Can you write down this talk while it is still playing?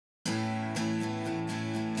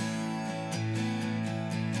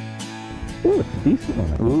Oh, it's a decent one.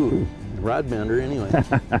 I think, Ooh, too. rod bender anyway.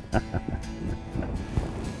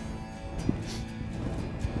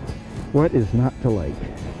 What is not to like?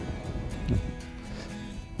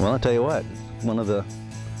 Well, I'll tell you what, one of the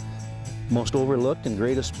most overlooked and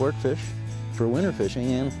greatest sport fish for winter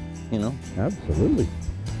fishing, and, you know. Absolutely.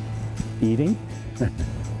 Eating?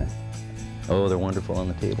 Oh, they're wonderful on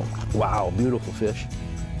the table. Wow, beautiful fish.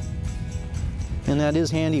 And that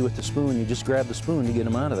is handy with the spoon. You just grab the spoon to get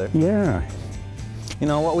them out of there. Yeah. You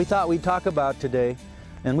know, what we thought we'd talk about today,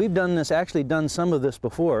 and we've done this, actually done some of this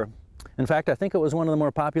before. In fact, I think it was one of the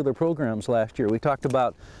more popular programs last year. We talked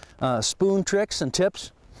about spoon tricks and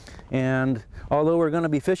tips. And although we're going to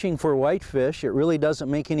be fishing for whitefish, it really doesn't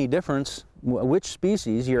make any difference which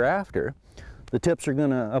species you're after. The tips are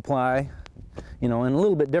going to apply, you know, in a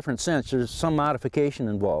little bit different sense. There's some modification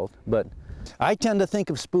involved, but I tend to think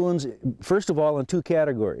of spoons, first of all, in two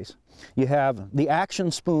categories. You have the action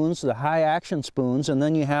spoons, the high action spoons, and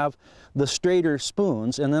then you have the straighter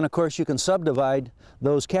spoons, and then of course you can subdivide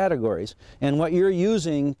those categories. And what you're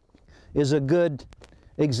using is a good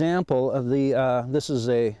example of the, this is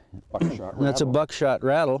a buckshot rattle. That's a buckshot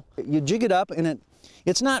rattle. You jig it up and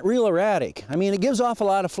it's not real erratic. I mean, it gives off a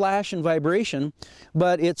lot of flash and vibration,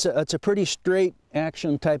 but it's a pretty straight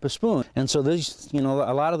action type of spoon. And so these, you know,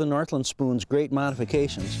 a lot of the Northland spoons, great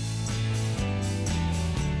modifications.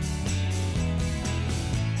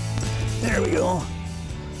 There we go.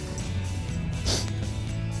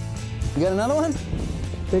 You got another one?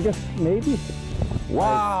 Biggest, maybe.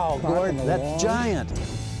 Wow, Gord, that's giant.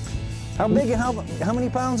 How big, how many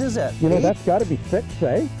pounds is that? You know, 8? that's got to be 6,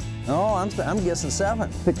 eh? Oh, I'm guessing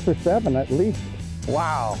 7. 6 or 7 at least.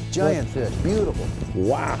 Wow, giant fish, beautiful.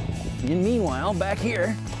 Wow. And meanwhile, back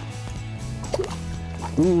here,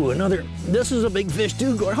 ooh, another, this is a big fish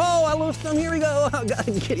too, Gord. Oh, I loosed him, here we go. I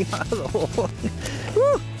gotta get him out of the hole.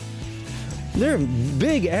 Woo. They're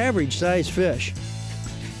big, average size fish.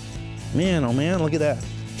 Man, oh man, look at that.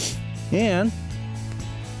 And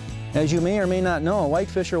as you may or may not know,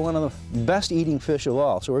 whitefish are one of the best eating fish of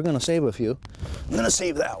all, so we're going to save a few. I'm going to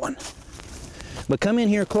save that one. But come in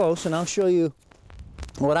here close and I'll show you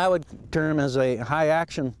what I would term as a high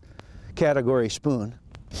action category spoon.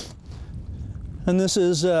 And this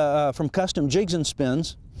is from Custom Jigs and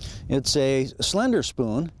Spins. It's a slender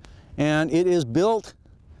spoon, and it is built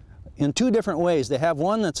in 2 different ways. They have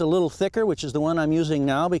one that's a little thicker, which is the one I'm using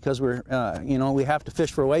now because we're, you know, we have to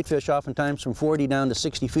fish for whitefish oftentimes from 40 down to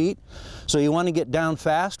 60 feet. So you want to get down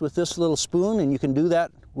fast with this little spoon, and you can do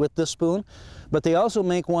that with this spoon. But they also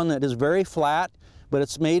make one that is very flat, but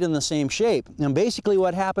it's made in the same shape. And basically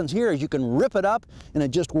what happens here is you can rip it up, and it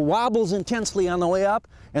just wobbles intensely on the way up.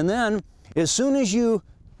 And then as soon as you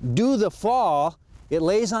do the fall, it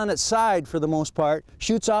lays on its side for the most part,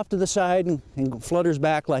 shoots off to the side and flutters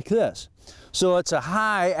back like this. So it's a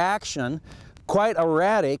high action, quite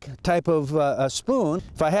erratic type of a spoon.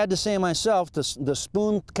 If I had to say myself, the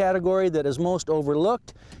spoon category that is most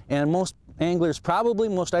overlooked and most anglers probably,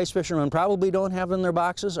 most ice fishermen probably don't have in their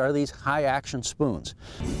boxes are these high action spoons.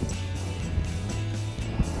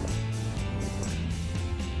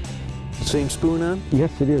 Same spoon on?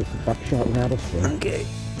 Yes, it is. Buckshot rattle spoon. Okay.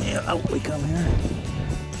 Yeah, out we come here.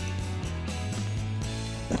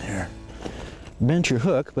 There. Bent your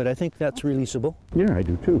hook, but I think that's releasable. Yeah, I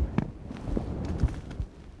do too.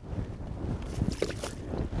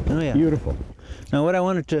 Oh yeah. Beautiful. Now what I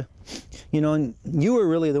wanted to, you know, you were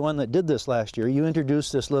really the one that did this last year. You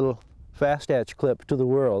introduced this little fast hatch clip to the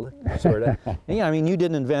world, sort of. Yeah, I mean, you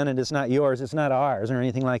didn't invent it. It's not yours. It's not ours or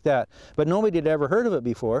anything like that. But nobody had ever heard of it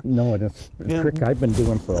before. No, it's a trick I've been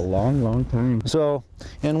doing for a long, long time. So,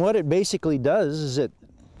 and what it basically does is it,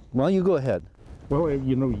 well, you go ahead. Well,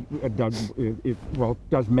 you know, it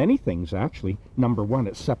does many things, actually. Number one,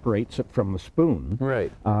 it separates it from the spoon.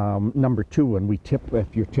 Right. Number two, when we tip,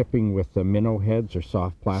 if you're tipping with minnow heads or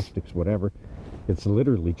soft plastics, whatever, it's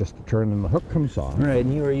literally just a turn and the hook comes off. Right,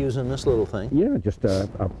 and you were using this little thing. Yeah, just a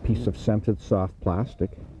piece of scented soft plastic.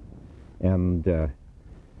 And,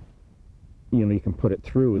 you know, you can put it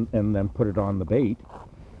through and then put it on the bait.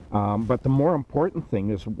 But the more important thing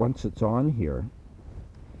is once it's on here,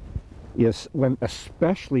 is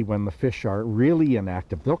especially when the fish are really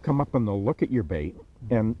inactive, they'll come up and they'll look at your bait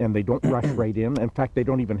and they don't rush right in. In fact, they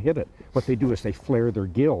don't even hit it. What they do is they flare their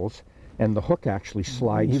gills and the hook actually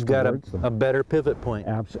slides. You've got a better pivot point.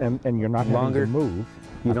 And you're not having to move.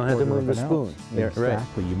 You don't have to move the spoon.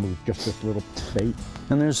 Exactly, right. You move just this little bait.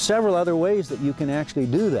 And there's several other ways that you can actually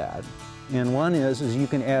do that. And one is you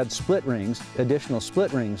can add split rings, additional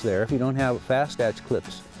split rings there if you don't have fast hatch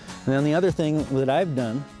clips. And then the other thing that I've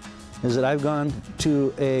done is that I've gone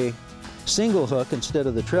to a single hook instead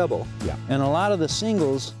of the treble. Yeah. And a lot of the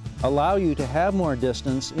singles allow you to have more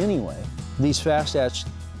distance anyway. These fast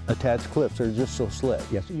attached clips are just so slick.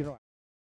 Yes, you know.